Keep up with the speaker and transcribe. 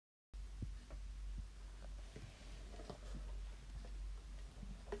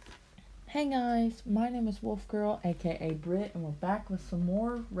Hey guys, my name is Wolf Girl, aka Britt, and we're back with some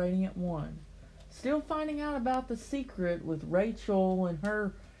more Radiant 1. Still finding out about the secret with Rachel and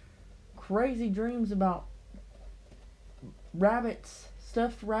her crazy dreams about rabbits,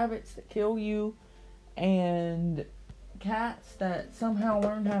 stuffed rabbits that kill you, and cats that somehow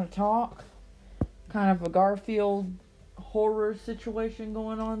learn how to talk. Kind of a Garfield horror situation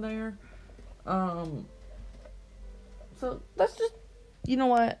going on there. So let's just, you know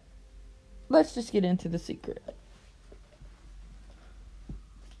what? Let's just get into the secret.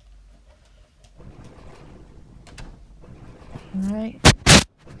 Alright.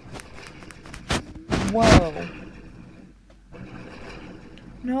 Whoa.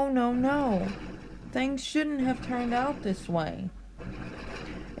 No. Things shouldn't have turned out this way.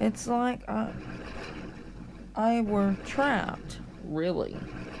 It's like I were trapped, really.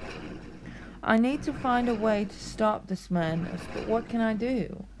 I need to find a way to stop this madness, but what can I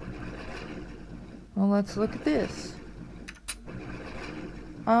do? Well, let's look at this.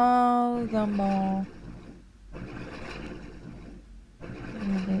 Oh, gumball.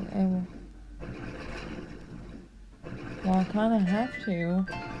 Well, I kind of have to.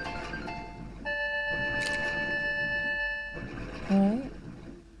 Right?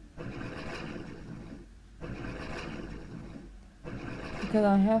 Because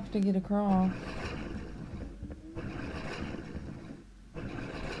I have to get across.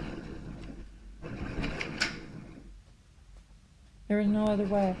 There was no other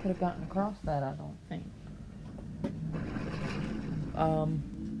way I could have gotten across that, I don't think.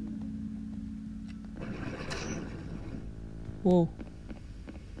 Whoa.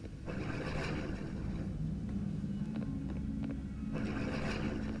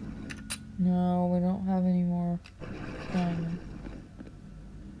 No, we don't have any more diamond.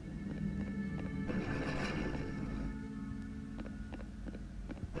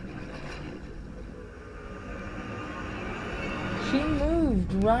 She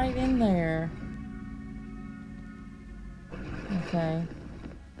moved right in there. Okay.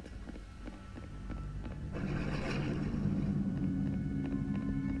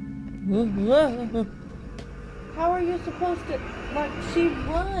 How are you supposed to... Like, she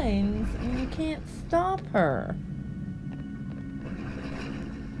runs and you can't stop her.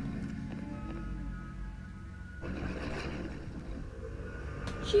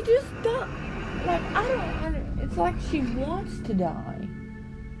 She just does... Like, I don't... It's like she wants to die.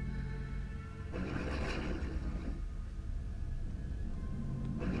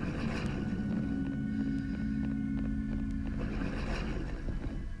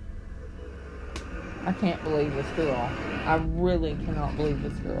 I can't believe this girl. I really cannot believe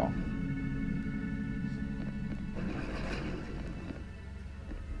this girl.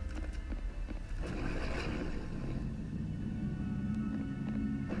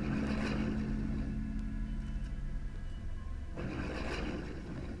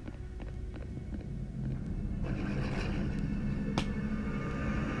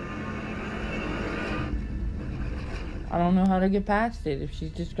 I don't know how to get past it if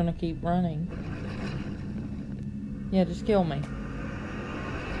she's just gonna keep running. Yeah, just kill me.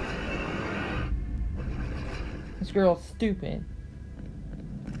 This girl's stupid.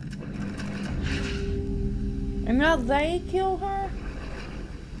 And now they kill her?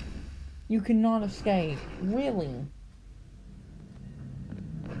 You cannot escape. Really?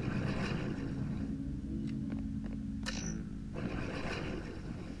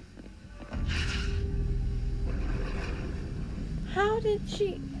 How did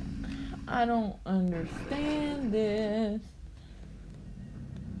she... I don't understand this.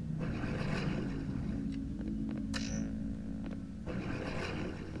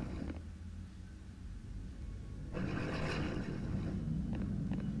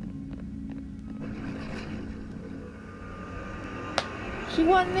 She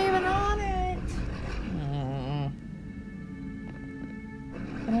wasn't even on it.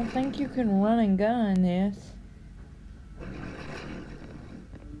 I don't think you can run and gun this.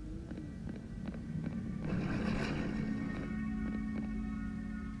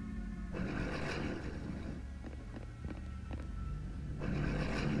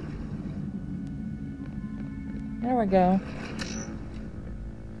 There we go.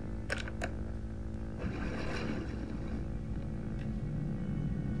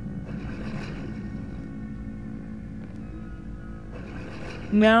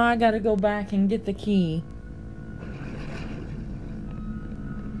 Now I gotta go back and get the key.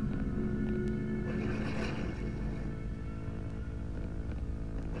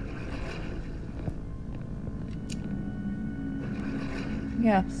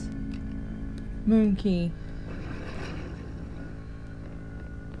 Yes. Moon key.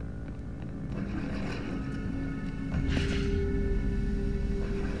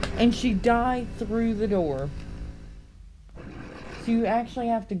 And she died through the door. So you actually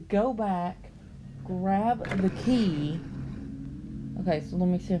have to go back, grab the key. Okay, so let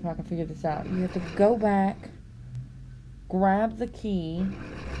me see if I can figure this out. You have to go back, grab the key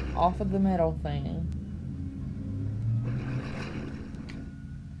off of the metal thing,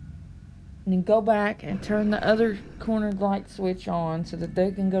 and then go back and turn the other cornered light switch on so that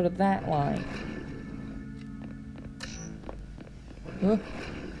they can go to that light. Ugh.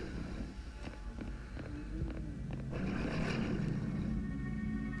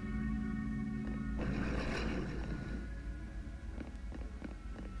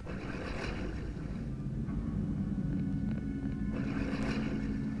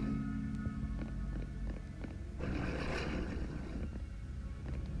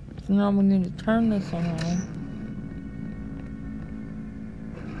 So now we need to turn this one on.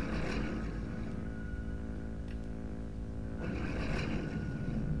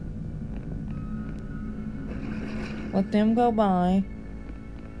 Let them go by.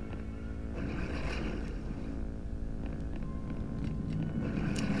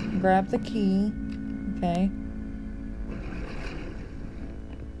 Grab the key. Okay.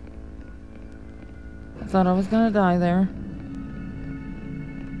 I thought I was gonna die there.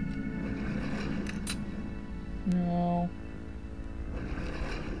 No.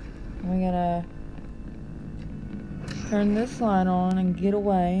 We gotta turn this light on and get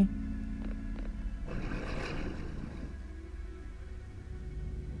away.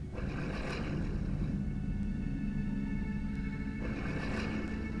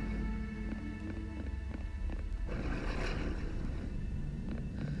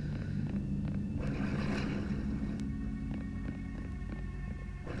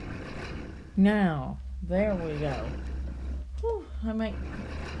 Now, there we go. Whew,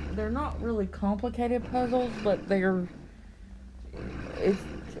 they're not really complicated puzzles, but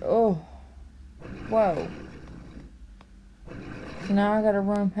oh, whoa. So now I gotta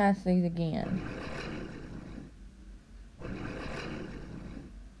run past these again.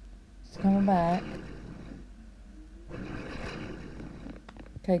 It's coming back.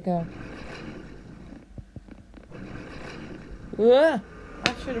 Okay, go. Ugh!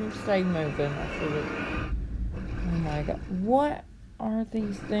 I should have stayed moving. I should have. Oh my god. What are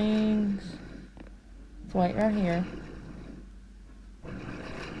these things? Let's wait right here.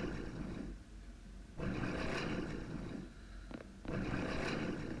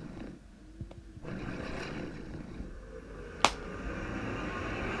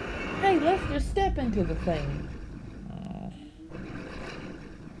 Hey, let's just step into the thing.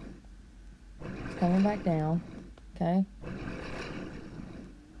 It's coming back down. Okay.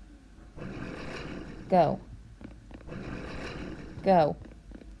 Go. Go.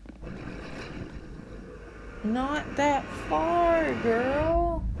 Not that far,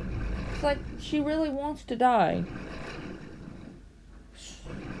 girl. It's like she really wants to die.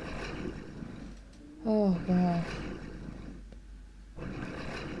 Oh, gosh.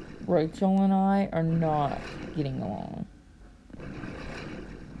 Rachel and I are not getting along.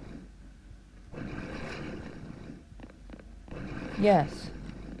 Yes.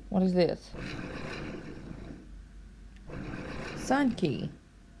 What is this? Sun key.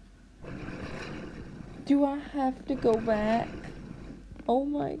 Do I have to go back? Oh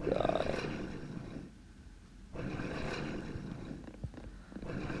my god.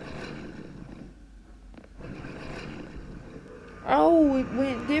 Oh, it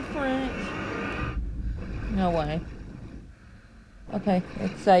went different. No way. Okay,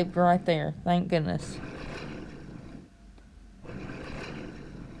 it's saved right there. Thank goodness.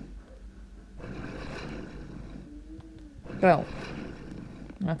 Go.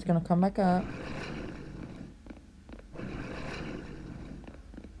 That's gonna come back up.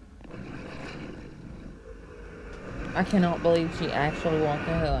 I cannot believe she actually walked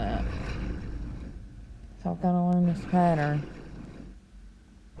into that. So I've gotta learn this pattern.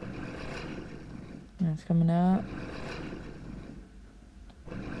 And it's coming up.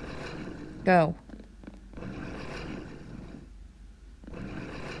 Go.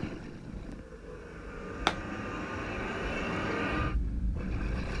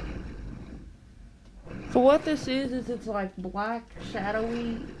 So what this is it's like black,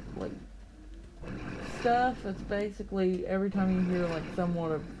 shadowy, like, stuff. It's basically every time you hear like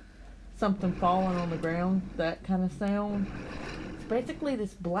somewhat of something falling on the ground, that kind of sound. It's basically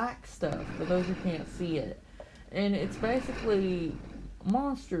this black stuff, for those who can't see it. And it's basically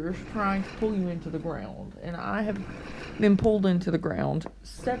monsters trying to pull you into the ground. And I have been pulled into the ground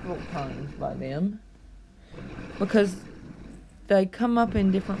several times by them. Because they come up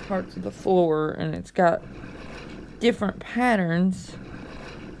in different parts of the floor, and it's got different patterns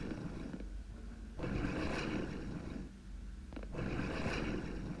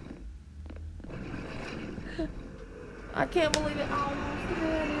I can't believe it. I almost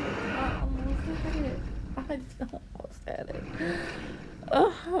had it. I almost had it. I almost had it.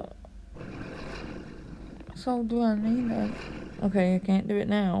 Uh, so do I need that? Okay, I can't do it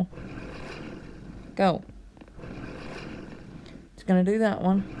now. Go. It's gonna do that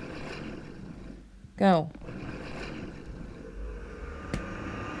one. Go.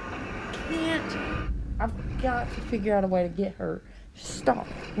 Can't. I've got to figure out a way to get her. Stop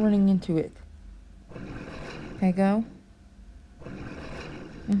running into it. Okay, go.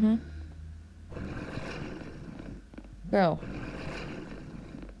 Go.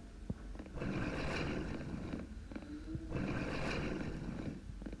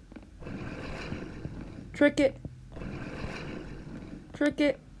 Trick it. Trick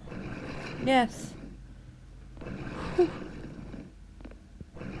it. Yes. Whew.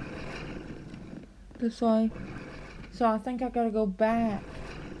 This way. So I think I gotta go back.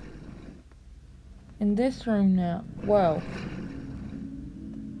 In this room now. Whoa.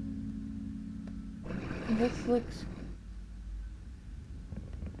 This looks...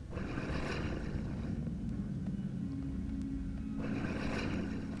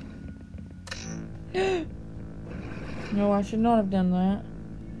 No, I should not have done that.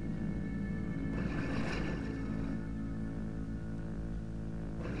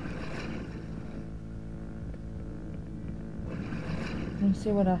 Let me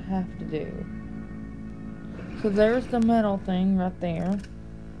see what I have to do. So there's the metal thing right there.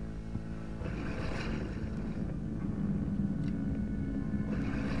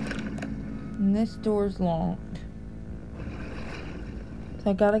 And this door's locked.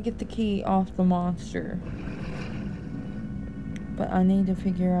 So I gotta get the key off the monster. But I need to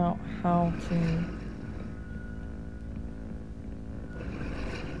figure out how to...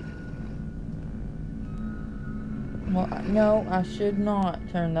 Well, no, I should not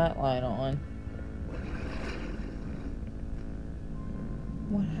turn that light on.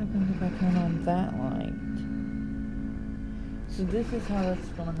 What happens if I turn on that light? So this is how that's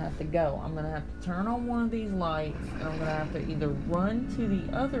going to have to go. I'm going to have to turn on one of these lights, and I'm going to have to either run to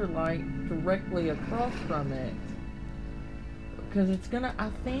the other light directly across from it. Because it's going to, I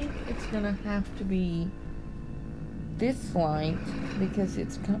think it's going to have to be this light, because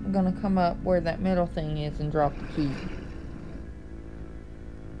it's going to come up where that middle thing is and drop the key.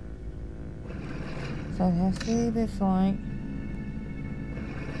 So it has to be this light.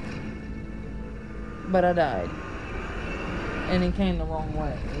 But I died. And he came the wrong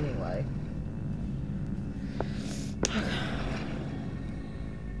way anyway.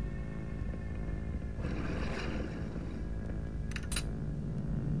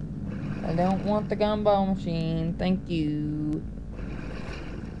 I don't want the gumball machine. Thank you.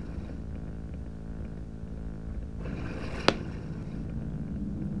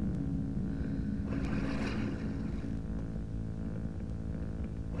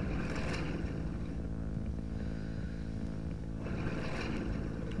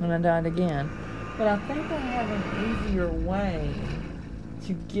 And I died again. But I think I have an easier way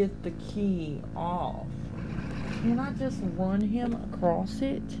to get the key off. Can I just run him across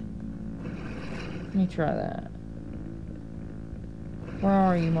it? Let me try that. Where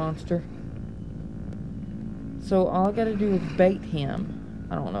are you, monster? So all I gotta do is bait him.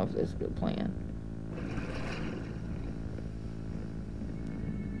 I don't know if this is a good plan.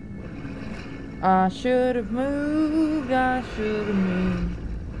 I should have moved. I should have moved.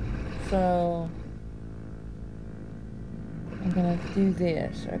 So I'm gonna do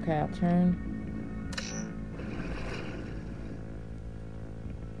this. Okay, I'll turn.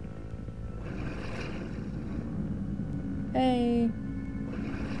 Hey.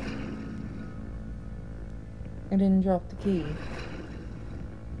 I didn't drop the key.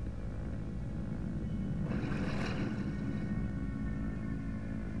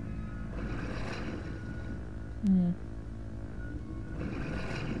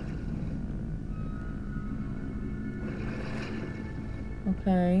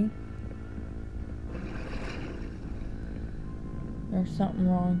 Okay. There's something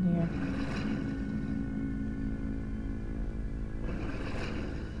wrong here.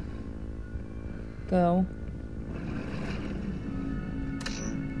 Go.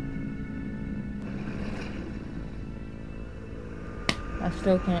 I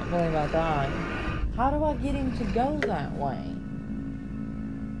still can't believe I died. How do I get him to go that way?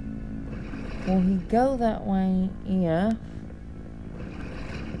 Will he go that way if...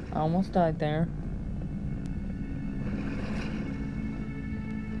 I almost died there.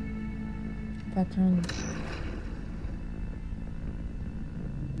 If I turn...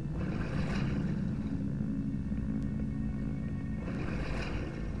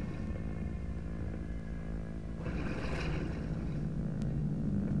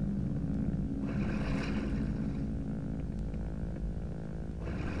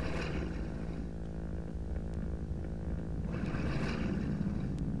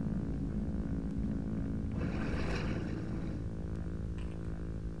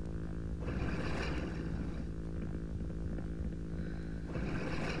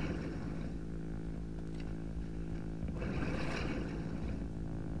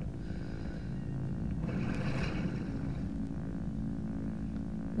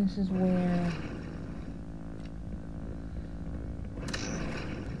 This is where...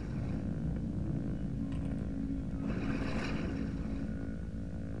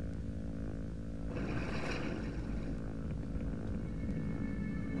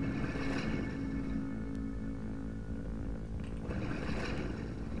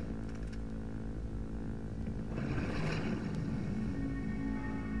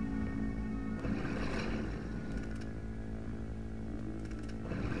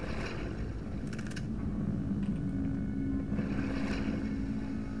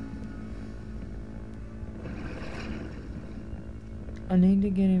 I need to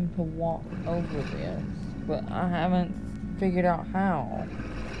get him to walk over this, but I haven't figured out how.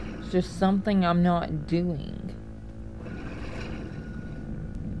 It's just something I'm not doing.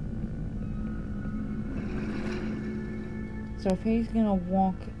 So if he's gonna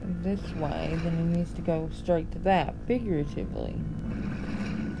walk this way, then he needs to go straight to that, figuratively.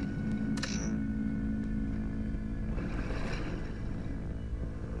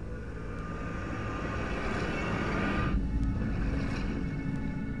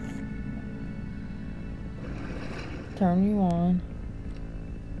 Turn you on.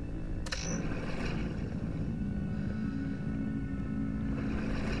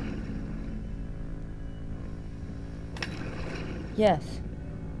 Yes.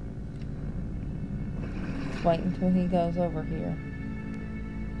 Let's wait until he goes over here.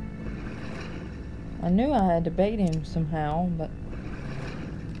 I knew I had to bait him somehow, but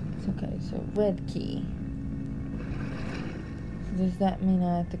it's okay. So, red key. So does that mean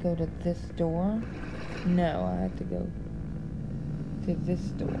I have to go to this door? No, I have to go to this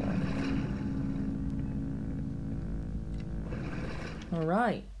door.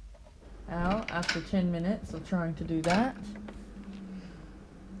 Alright. Out after 10 minutes of trying to do that.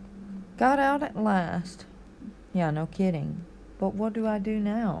 Got out at last. Yeah, no kidding. But what do I do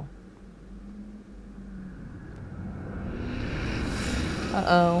now?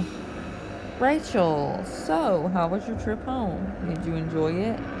 Uh-oh. Rachel, so, how was your trip home? Did you enjoy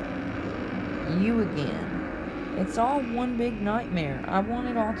it? You again. It's all one big nightmare. I want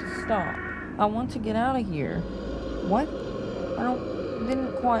it all to stop. I want to get out of here. What?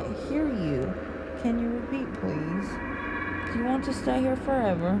 Didn't quite hear you. Can you repeat, please? Do you want to stay here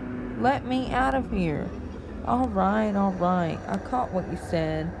forever? Let me out of here. Alright. I caught what you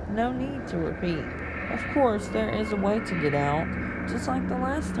said. No need to repeat. Of course, there is a way to get out. Just like the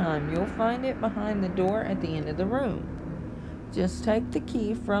last time. You'll find it behind the door at the end of the room. Just take the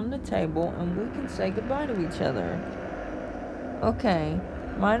key from the table and we can say goodbye to each other. Okay,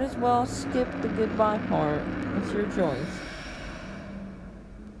 might as well skip the goodbye part. It's your choice.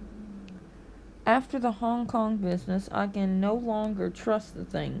 After the Hong Kong business, I can no longer trust the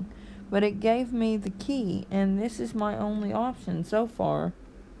thing. But it gave me the key, and this is my only option so far.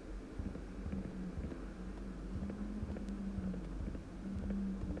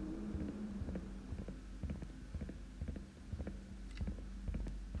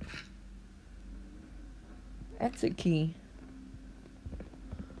 Exit key.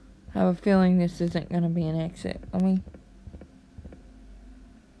 I have a feeling this isn't going to be an exit. Let me...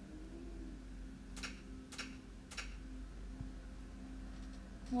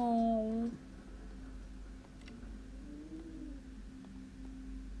 Oh.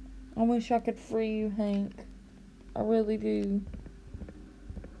 I wish I could free you, Hank. I really do.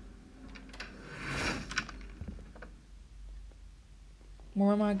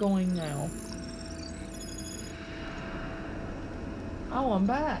 Where am I going now? Oh, I'm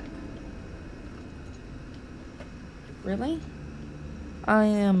back. Really? I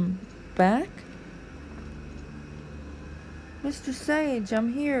am back? Mr. Sage,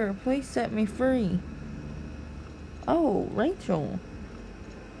 I'm here. Please set me free. Oh, Rachel.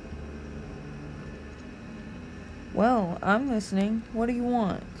 Well, I'm listening. What do you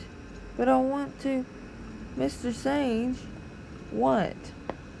want? But I want to... Mr. Sage? What?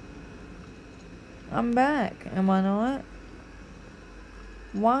 I'm back, am I not?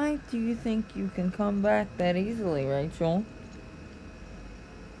 Why do you think you can come back that easily, Rachel?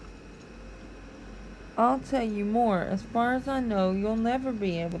 I'll tell you more. As far as I know, you'll never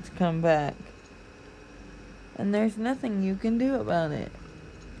be able to come back. And there's nothing you can do about it.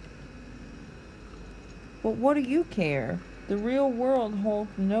 But what do you care? The real world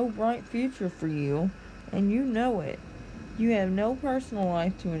holds no bright future for you, and you know it. You have no personal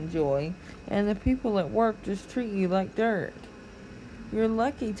life to enjoy, and the people at work just treat you like dirt. You're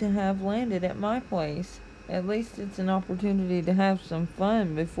lucky to have landed at my place. At least it's an opportunity to have some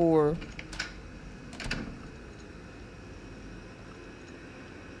fun before...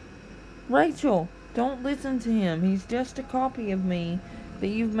 Rachel, don't listen to him. He's just a copy of me. that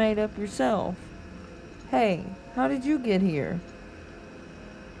you've made up yourself. Hey, how did you get here?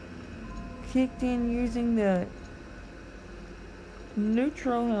 Kicked in using the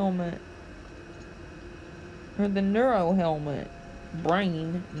neutral helmet. Or the neuro helmet.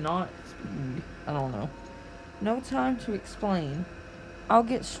 Brain, not speed. I don't know. No time to explain. I'll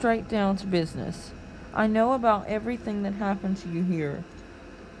get straight down to business. I know about everything that happened to you here.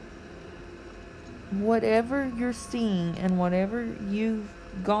 Whatever you're seeing and whatever you've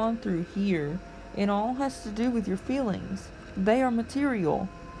gone through here, it all has to do with your feelings. They are material.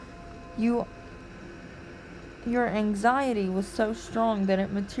 Your anxiety was so strong that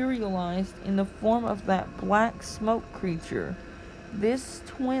it materialized in the form of that black smoke creature. This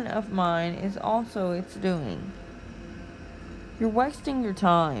twin of mine is also its doing. You're wasting your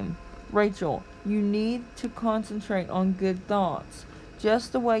time. Rachel, you need to concentrate on good thoughts.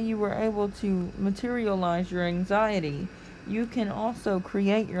 Just the way you were able to materialize your anxiety, you can also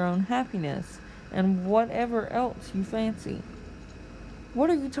create your own happiness and whatever else you fancy. What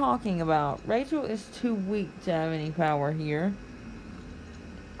are you talking about? Rachel is too weak to have any power here.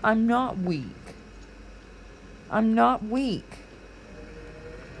 I'm not weak. I'm not weak.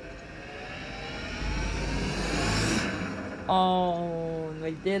 Oh,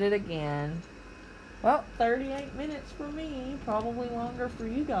 they did it again. Well, 38 minutes for me, probably longer for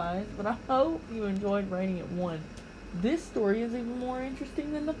you guys, but I hope you enjoyed rating it 1. This story is even more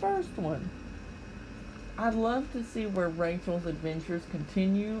interesting than the first one. I'd love to see where Rachel's adventures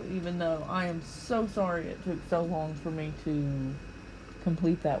continue, even though I am so sorry it took so long for me to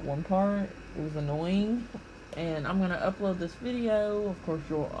complete that one part. It was annoying, and I'm going to upload this video. Of course,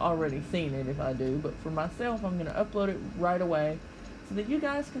 you'll already seen it if I do, but for myself, I'm going to upload it right away so that you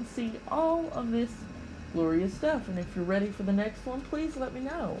guys can see all of this glorious stuff. And if you're ready for the next one, please let me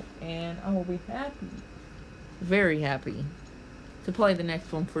know, and I will be happy, very happy, to play the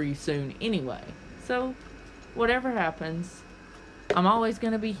next one for you soon anyway. So, whatever happens, I'm always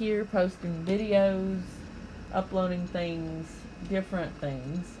going to be here posting videos, uploading things, different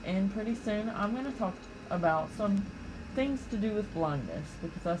things, and pretty soon I'm going to talk about some things to do with blindness,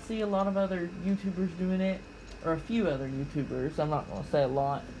 because I see a lot of other YouTubers doing it, or a few other YouTubers. I'm not going to say a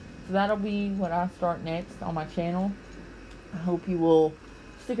lot. So that'll be what I start next on my channel. I hope you will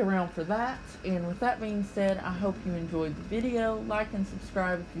stick around for that. And with that being said, I hope you enjoyed the video. Like and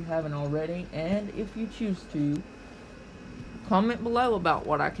subscribe if you haven't already. And if you choose to, comment below about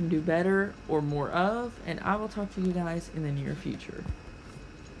what I can do better or more of. And I will talk to you guys in the near future.